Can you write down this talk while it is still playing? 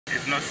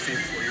it's not safe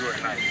for you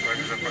and I because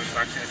it's a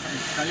construction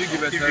site. Can you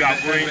give us if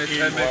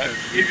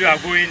you are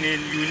going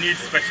in, you need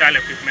special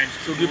equipment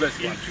to give us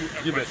into one.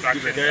 a Give us.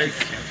 construction site.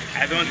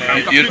 I don't know.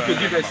 You to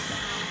give us.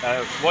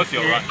 What's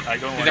your rank? I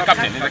don't want. He's a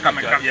captain. He's a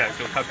captain. Yeah,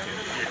 so captain.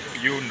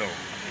 Yes. You know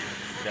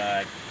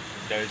that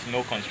there is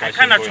no construction. I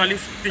can't actually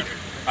speak to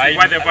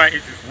whatever it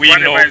is. We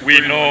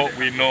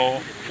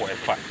know for a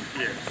fact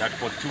that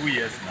for 2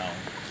 years now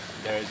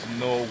there is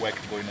no work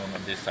going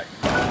on this site.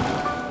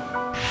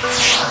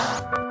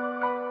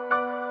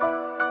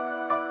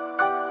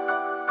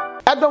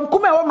 Adam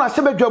kume wa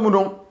mrasebe dwamu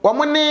no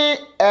wo ne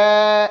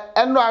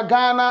eno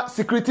Ghana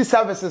Security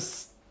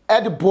Services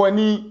ed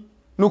boani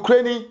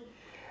nukreni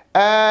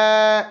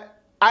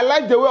I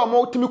like the way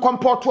omo timi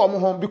comport to omo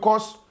home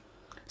because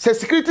say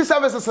security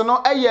services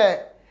no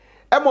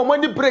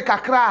money break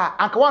akra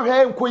anka wa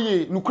hwe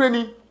enkoye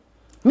nukreni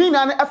ni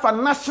na ne efa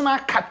National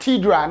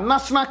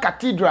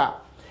Cathedral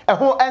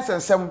ho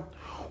ensensem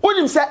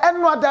wonim se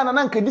eno ada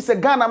na nka di se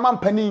Ghana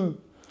mampanin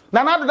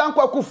na na do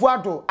kwa kufu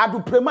ado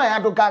prema ya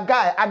ado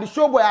gaga ado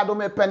showboy ado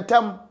me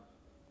pentem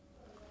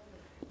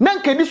na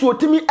nka di so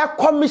otimi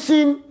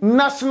commission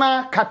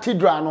National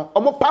Cathedral no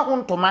omo pa ho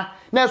ntoma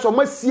na so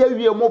masie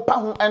awie omo pa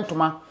ho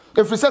entoma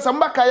efri se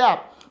mbaka ya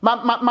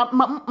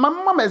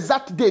ma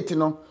exact date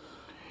no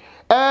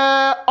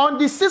on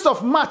the 6th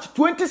of March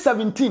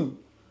 2017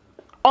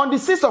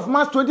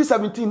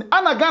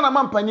 ana Ghana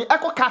mampani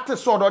kate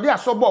sodo de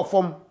asobo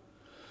fom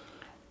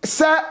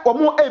se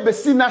omo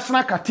ebesi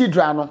National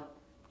Cathedral no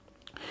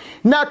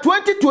na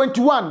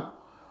 2021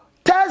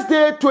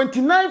 Thursday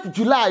 29th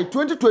July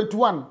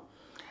 2021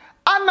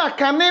 ana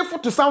kane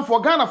foto sam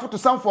for Ghana foto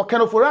sam for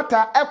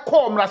Kenoforata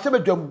mrasebe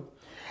dwam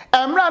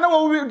emra na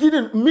wo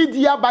did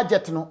media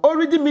budget no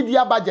already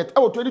media budget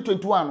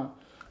 2021 no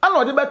ana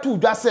ode betu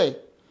dwa say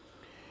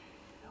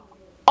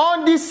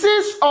on the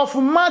 6th of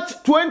March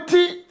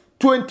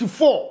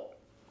 2024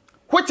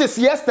 which is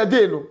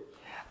yesterday no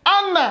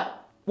ana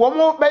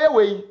womo beye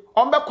we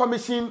on be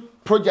commission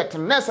project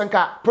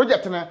nesenka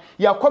project na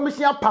ya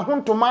commission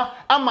pahontoma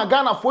ama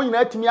Ghana fo nyina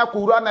atimi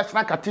akowura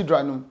National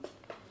Cathedral no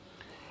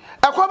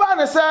akoba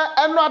ne se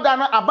eno ada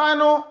no aban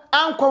no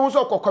anko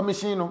so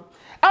commission no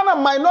ana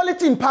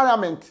minority in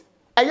parliament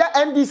eya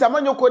NDC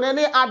amanyoko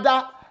ne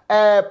ada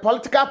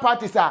political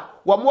parties are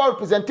more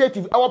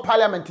representative our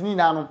parliament ni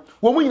na no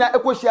wo mu nyina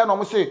ekohia no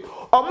mo se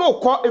omo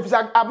ko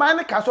efisa aban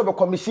ne ka so be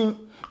commission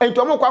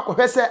ento omo ko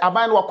akohwe se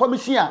aban no wa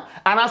commission a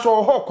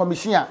anaso ho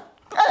commission a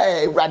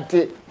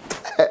rade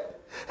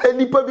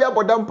nipa bi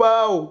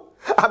abodampa o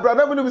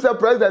Abraham no be say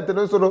president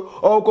no so no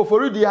o ko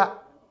forudia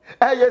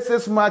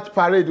 6 March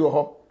parade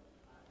ho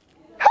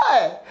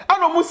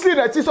ano mu see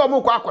na ti so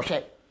omo ko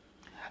akohwe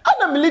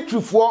ana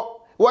military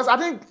for was I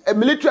think a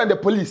military and the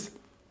police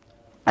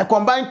a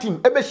combined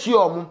team ebe share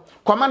omo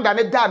commander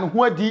ne dan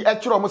ho adi e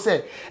kire omo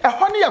say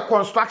ehone ye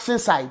construction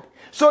side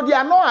so they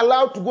are not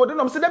allowed to go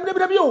dem say dem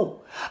o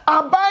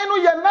abai no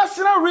your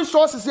national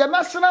resources your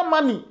national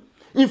money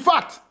in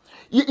fact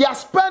you are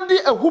spending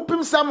a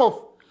whooping sum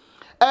of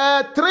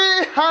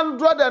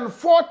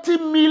 340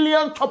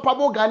 million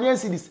choppable Ghanaian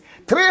cedis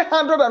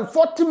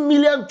 340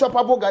 million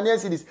choppable Ghanaian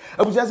cedis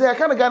abuja say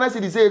can Ghana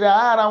cedis say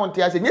around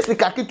here say nyesi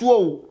kakitu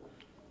o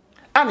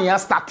ani ya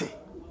start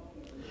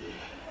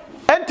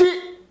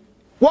enti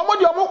womo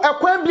di omo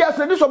ekwan bia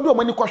so ni so bi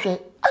omo ni kohwe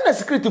ana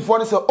security for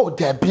no say oh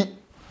there be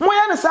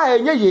moya ne say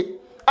enyeye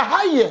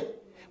ahaye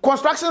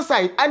construction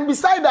site and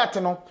beside that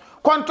no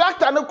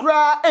contractor no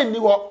kura eni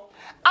ho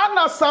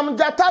ana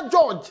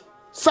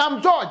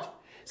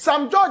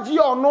Sam George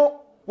yo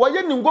no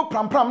woye ningo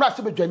prampram na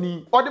se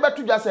bedwani ode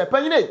betu dwa se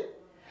panyine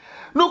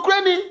no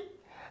kura ni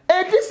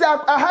edis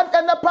ahad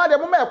ena pa de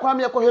mo ma ekwa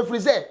me kohwe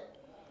frize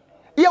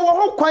ye wo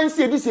ho kwan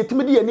se edis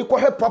etimi de yani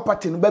kohwe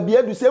property no ba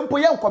bia du se mpo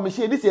ye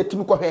commission edis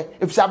etimi kohwe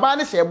efisaba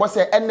ne hye bo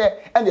se ene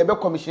ebe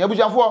commission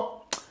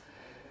abujanfo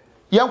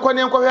yanko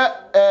ne kohwe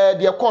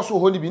de course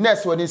ho ni bi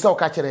nurse woni se o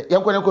ka kire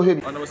yanko ne kohwe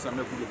bi Honorable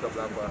Samuel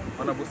Kudukablaba,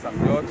 Honorable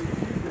Sam George,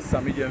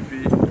 Sami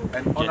Jemfi,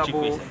 and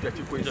Honorable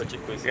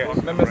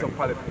Jachikwe, members of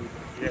Parliament.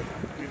 Yes,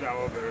 these are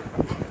all very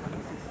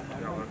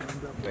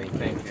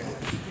Thank you.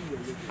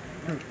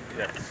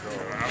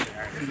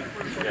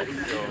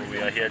 So we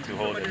are here to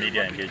hold a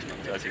media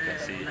engagement, as you can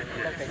see.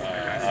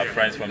 Our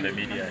friends from the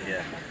media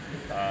here.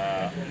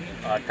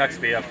 Our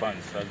taxpayer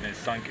funds have been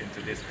sunk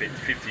into this pit,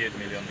 $58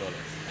 million.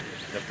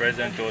 The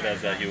president told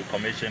us that he will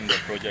commission the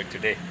project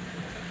today.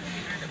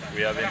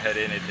 We haven't heard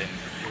anything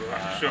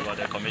about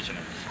the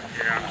commissioner.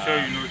 Yeah, I'm sure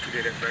you know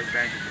today the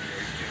president is in the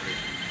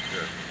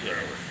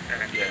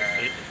and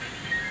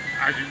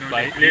as you know,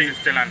 the place is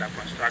still under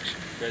construction.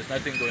 There's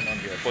nothing going on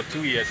here. For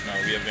 2 years now,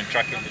 we have been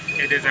tracking this.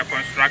 It is a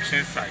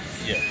construction site.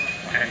 Yeah.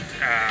 And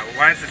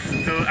once it's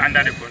still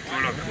under the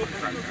control of the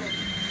contractor,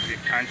 we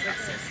can't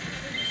access it.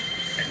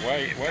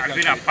 Why I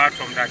mean, apart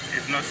from that,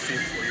 it's not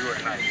safe for you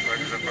and I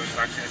because it's a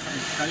construction site.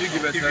 Can you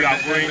give us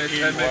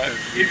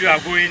if you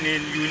are going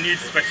in, you need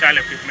special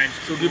equipment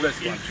to give us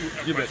into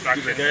give a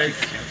construction us.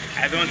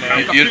 I don't know.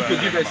 You to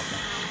give us.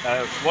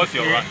 What's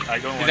your rank? I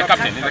don't want. He's a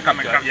captain.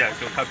 Yeah,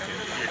 so captain.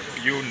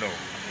 You know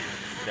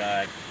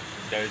that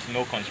there is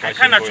no construction. I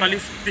can't actually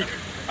speak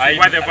to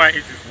whatever it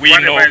is.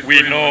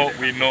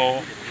 We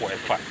know for a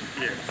fact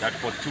that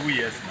for 2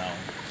 years now,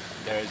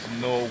 there is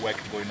no work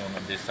going on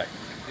this site.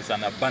 It's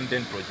an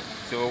abandoned project.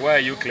 So why are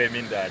you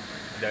claiming that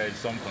there is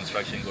some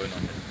construction going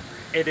on there?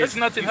 It is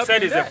nothing. You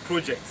said it's a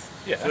project,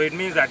 so it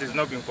means that it's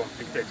not been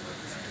completed.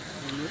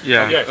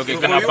 Yeah. Yes. Okay.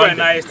 So you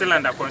and I are still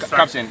under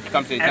construction.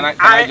 Captain, and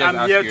I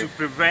am here to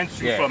prevent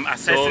you from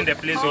accessing the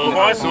place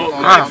because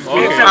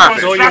it's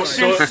a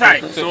construction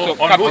site. So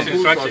on whose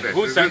instruction?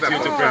 Who sent you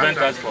to prevent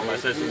us from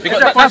accessing?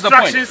 Because it's a that's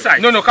construction the point.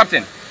 site. No,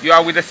 Captain. You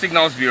are with the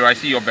Signals Bureau. I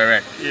see your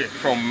beret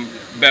from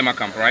Burma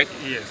Camp, right?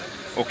 Yes.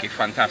 Okay,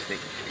 fantastic.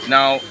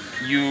 Now,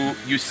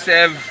 you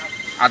serve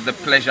at the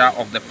pleasure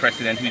of the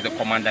President, who is the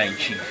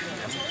Commander-in-Chief.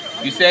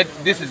 You said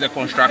this is a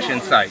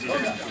construction site.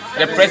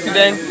 The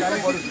President...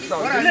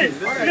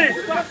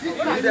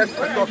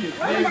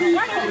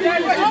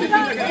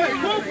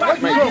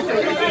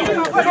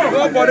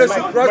 Nobody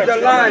should cross the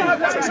line.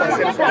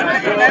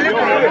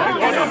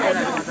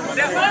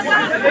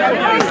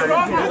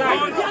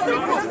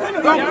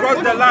 Don't cross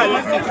the line.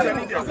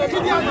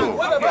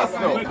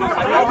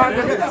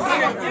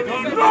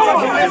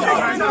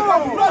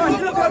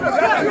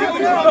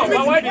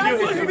 Why did you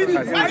hit me?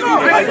 Don't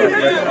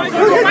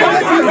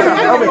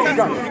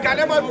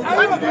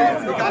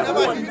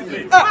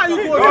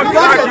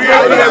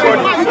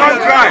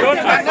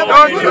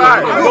try.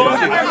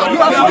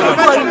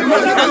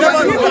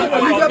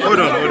 Hold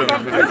on.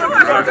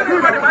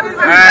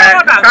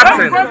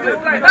 Captain,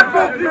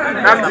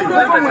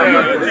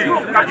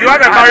 you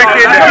have a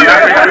barricade there.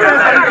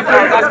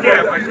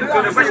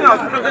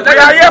 They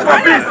are here for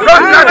peace.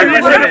 Don't try to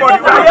reach anybody.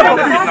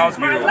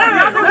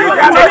 You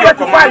can take your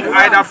command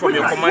either from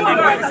your commanding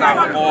officer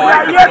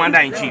or the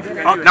commander-in-chief.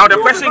 Now the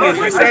question is,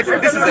 you said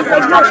this is a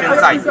construction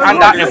site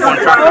under a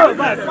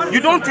contractor. You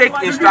don't take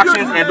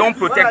instructions and don't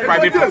protect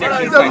private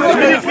protection sites.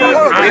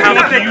 I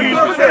have taken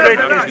straight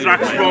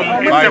instructions from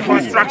a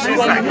construction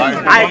site.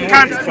 I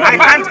can't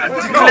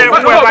declare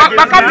whoever.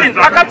 But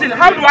Captain,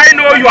 how do I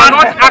know you are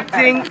not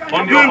acting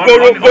doing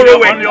borrow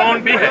on your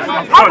own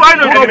behalf? How do I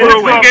know you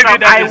borrow work?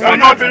 I will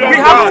not. We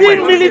have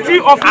seen military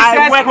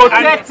officers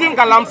protecting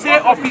Galamsey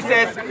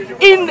officers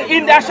in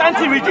the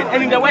Ashanti region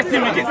and in the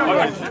Western region.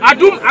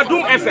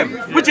 Adum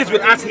FM, which is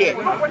with us here,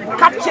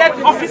 captured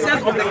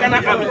officers of the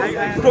Ghana Army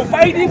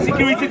providing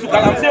security to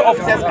Galamsey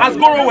officers as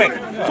borrow work.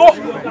 So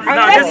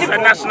now this is a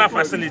national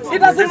facility. It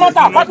doesn't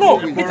matter, but no,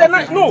 it's a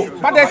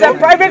but there's a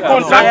private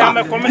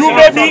contractor. You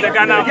may be,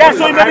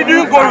 so you may be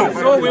doing borrow.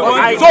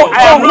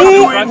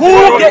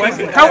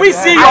 Can we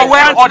see your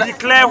work order?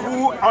 Declare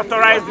who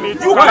authorized me to.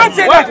 You can't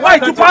say that. Why?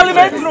 To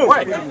Parliament? No.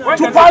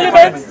 To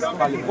Parliament?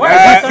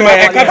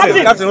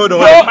 Captain, hold on.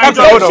 My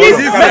job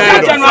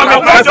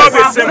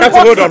is simple.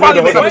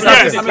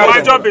 Yes,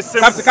 my job is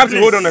simple. Captain,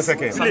 hold on a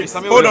second. Please.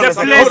 Hold on. The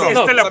place is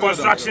still a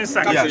construction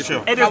site. Yeah,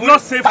 sure. It is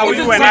not safe for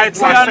you and I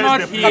to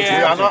access the place.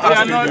 I'm not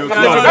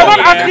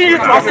asking you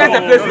to access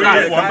the place with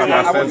us.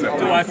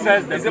 To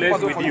access the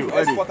place with you.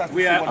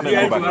 We are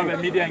here to have a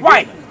media.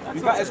 Why?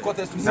 You can't escort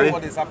us to see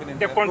what is happening.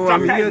 The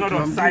contractor is not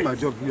on site,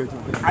 as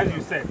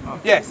you said.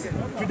 Yes.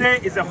 Today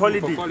is a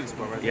holiday.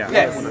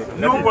 Yes.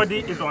 Nobody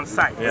is on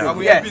site. And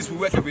we have peace, we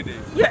work every day.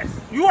 Yes.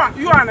 You are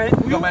an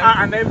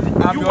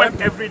MD. You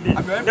work every day.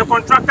 The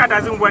contractor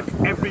doesn't work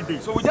every day.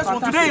 So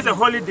today is a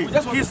holiday.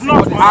 He's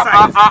not on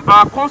site.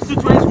 Our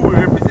constituents who we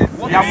represent,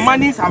 their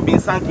monies have been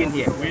sunk in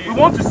here. We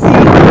want to see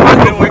how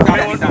they work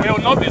that is done. Will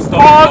not be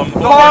stopped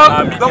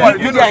from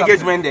media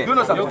engagement there.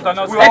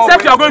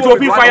 Except you are going to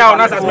open fire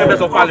on us as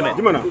members of Parliament. If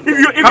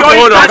your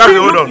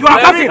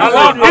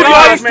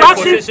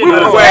instructions,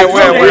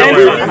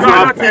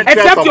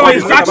 except your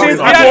instructions,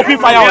 are to open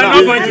fire on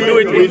us. not going to do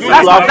it.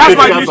 That's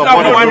why you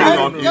start one.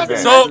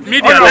 So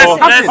media,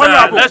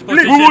 let's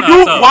position we will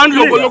do ourselves. one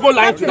logo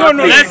line to that.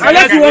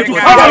 Unless you want to.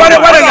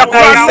 What is the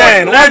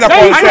concern? What is the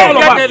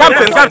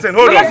concern? Captain,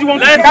 hold on.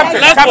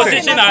 Let's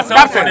position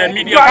ourselves for the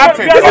media.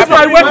 This is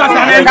why we work as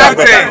an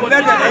entity.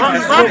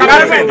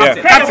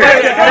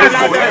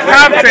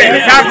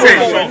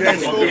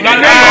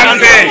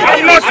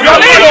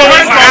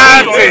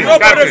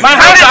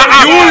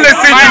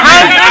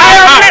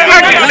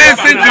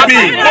 Listen to me.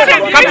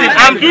 Captain,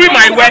 I'm doing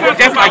my work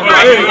just like you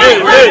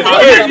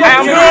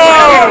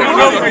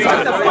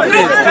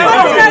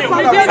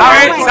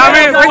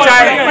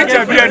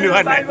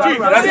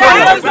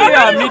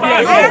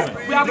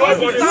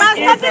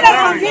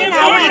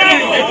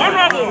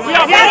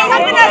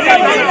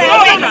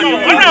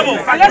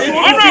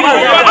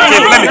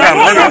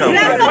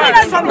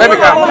Let me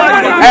come.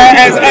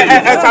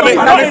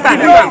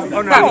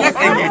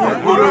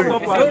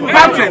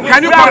 Captain,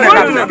 can you call the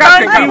captain?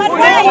 Captain, can you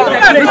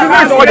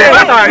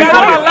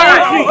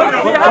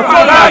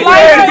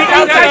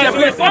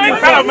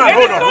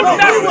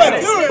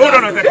hold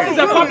on a second.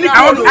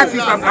 I want to ask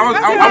you something. I want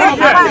to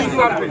ask you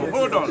something.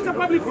 Hold on.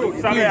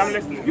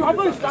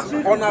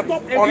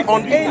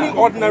 On any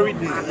ordinary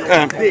day.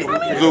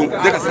 So,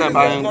 they can say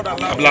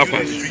black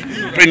ones.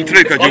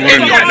 Penetrate on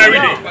any ordinary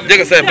day. They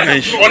can say on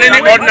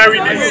any ordinary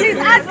day.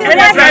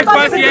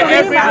 Breakfast here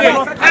every day.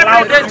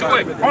 Allow them to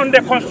work on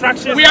the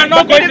construction. We are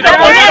not going to. We are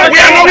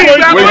not going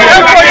to. We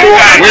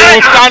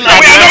will stand up.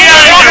 We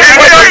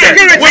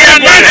are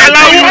not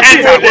allowing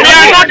enter. We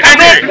are not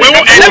enter. We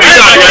will enter. We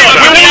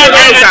will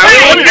enter.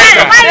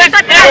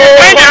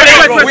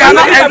 We are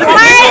not entering.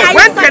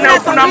 When Ken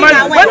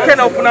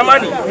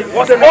Ofunamani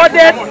was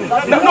ordered,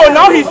 no,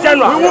 now he's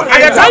general. At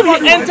the time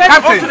he entered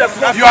onto the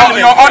platform,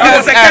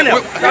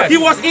 he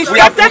was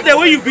instructed the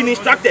way you've been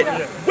instructed.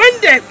 When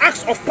the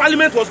Acts of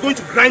Parliament was going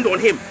to grind on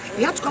him,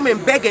 he had to come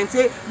and beg and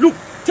say, look,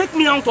 take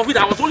me out of it.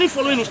 I was only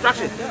following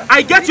instructions.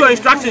 I get your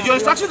instructions. Your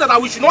instructions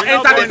that we should not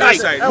enter the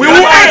site. We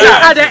will enter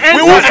at the end.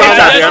 We will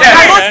enter. We are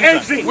not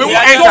entering. We will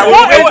enter. So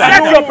go and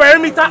set your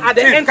perimeter at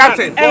the end.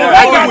 Captain,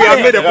 I think we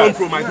have made a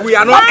compromise. We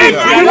are not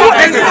entering. We will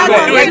enter.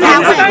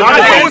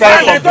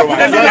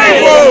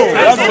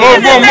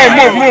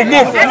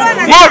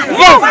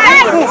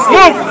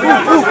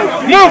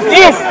 Move.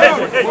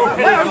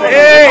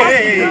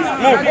 Hey.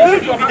 Move.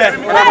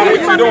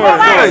 Don't worry.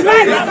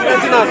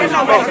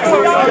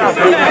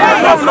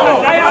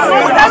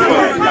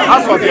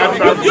 That's what they are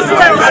trying to do.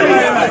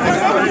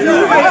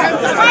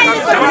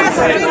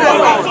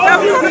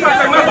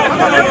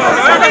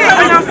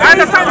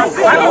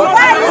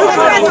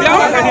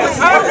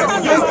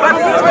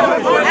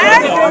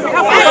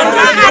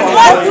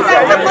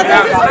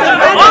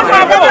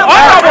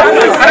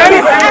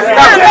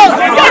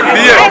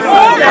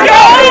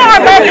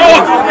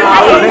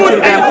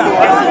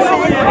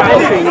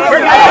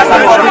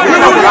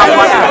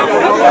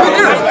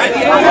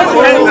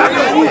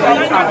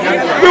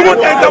 We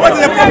won't enter. What is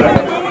the problem?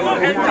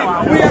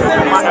 You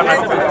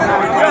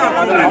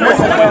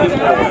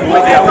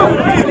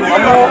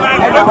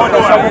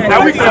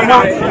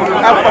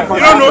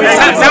don't know.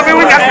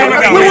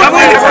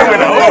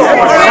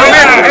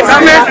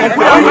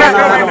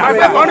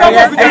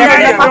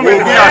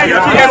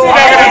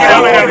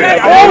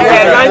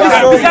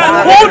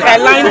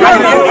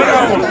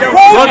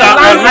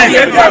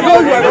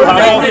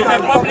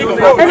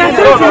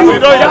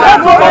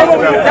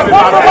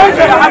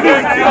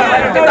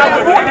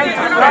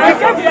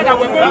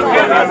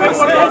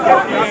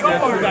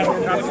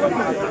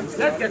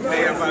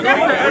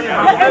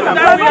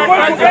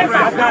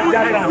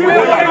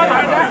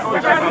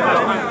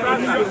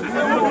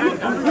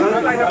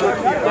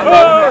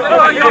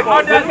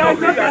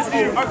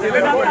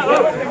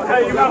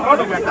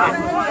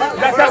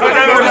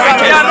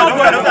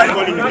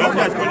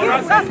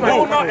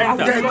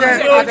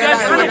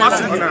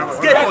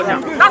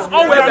 That's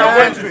all we are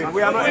going to.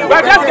 We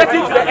are just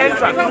getting to the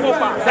entrance.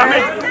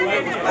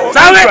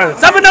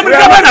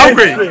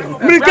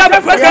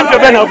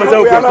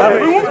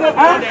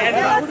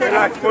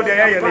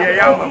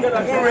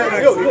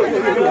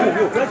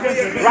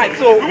 Right,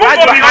 so right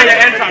behind the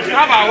entrance, you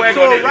have our way.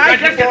 So right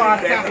before our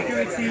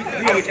security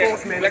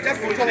reinforcement, we're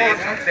just going to the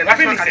entrance. The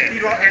National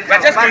Cathederal entrance.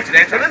 We're just going to the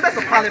entrance. Members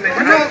of Parliament.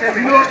 No.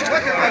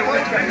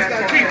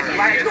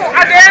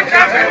 At the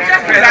entrance, we'll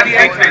just be at the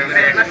entrance.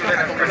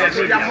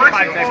 We are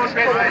marching on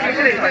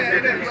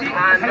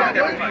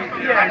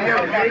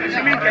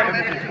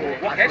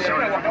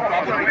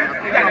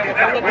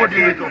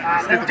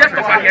just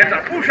about the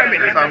entrance.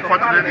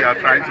 Unfortunately, they are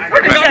trying to.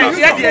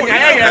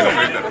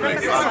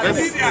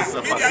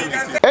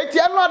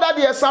 Etiano that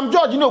there Sam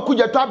George no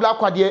kuja tabla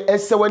kwa de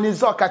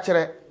esewanizo ka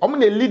kire omo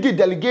na lead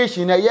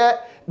delegation na ye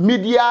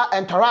media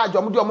entourage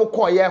omo de omo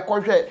ko ye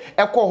kohwe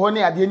ekọ ho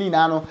ne ade ni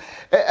na no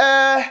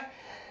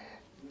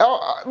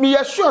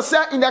me sure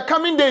say in the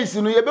coming days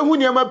no ye behu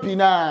niam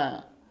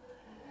pina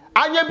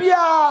anya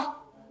bia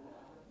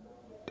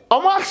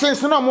omo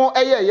actions no omo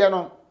ye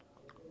no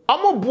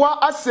omo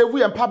boa asewu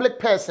en public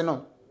person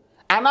no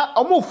ana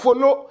omo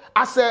follow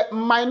as a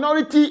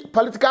minority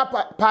political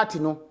party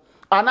no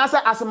and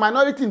as a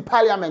minority in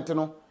parliament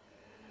no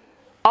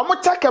omo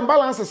check and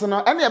balances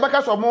no ene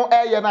yebeka so omo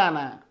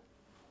na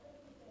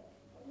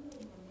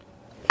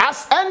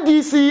as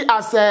NDC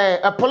as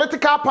a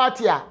political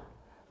party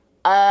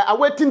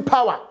awaiting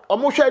power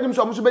omo hwe anim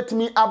so omo so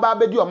betimi aba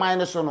bedi o man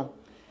ne so no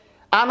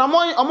anamo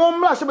omo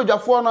mra hye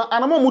bedwafo no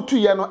anamo mutu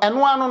ye no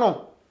eno ano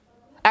no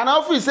ana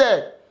ofi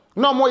say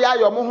no omo ya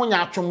yo omo ho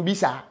nya atwom bi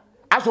sa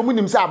aso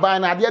munim say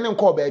aban na ade ne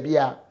nko ba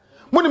bia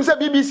munim say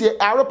BBC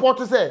a report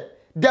say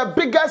the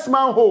biggest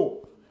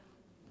manhole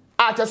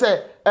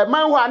say a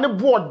manhole ane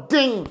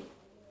boarding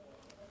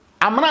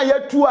amana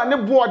yetu ane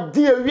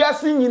boarding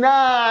ewiase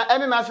nyina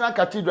ene National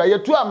Cathedral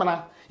yetu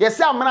amana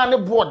yesi amana ne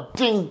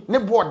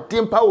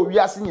boarding pa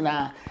owiase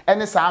nyina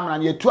ene sa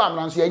amana yetu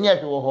amana so yenye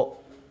hwe ho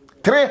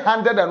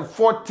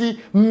 340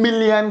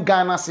 million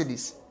Ghana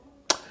cedis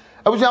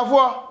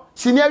abusiafo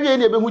senior wie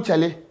ne ebehu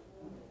chale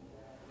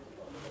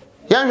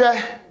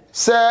Yanhwe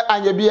se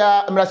anya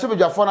bia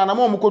mrasebedwafo na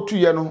mo mkotu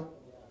ye no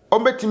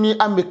ombetimi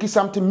ameki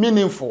something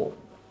meaningful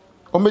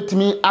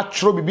ombetimi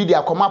atro bibi dia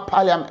akoma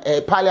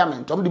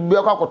parliament omde bibi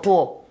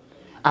akoto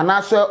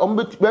ana so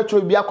ombetimi atro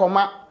bibi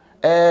akoma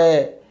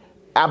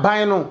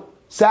aban no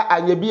sa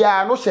anya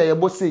bia no hye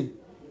yebose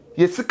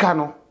yesika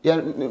no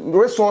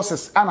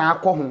resources ana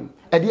akọ ho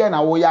ede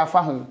na wo ya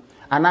afa ho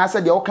ana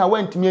se de woka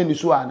wantimi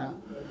anisu ana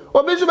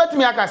obi so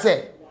betimi aka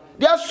se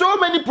there are so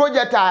many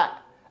projects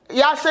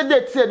ya said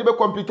that say the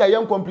computer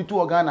young computer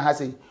organ has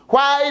say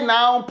why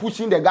now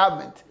pushing the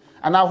government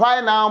and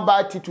why now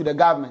bad to the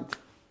government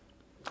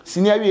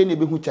scenario na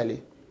be hu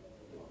chale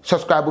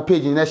subscribe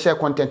page na share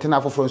content na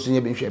for so nye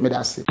be hwe me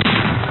da se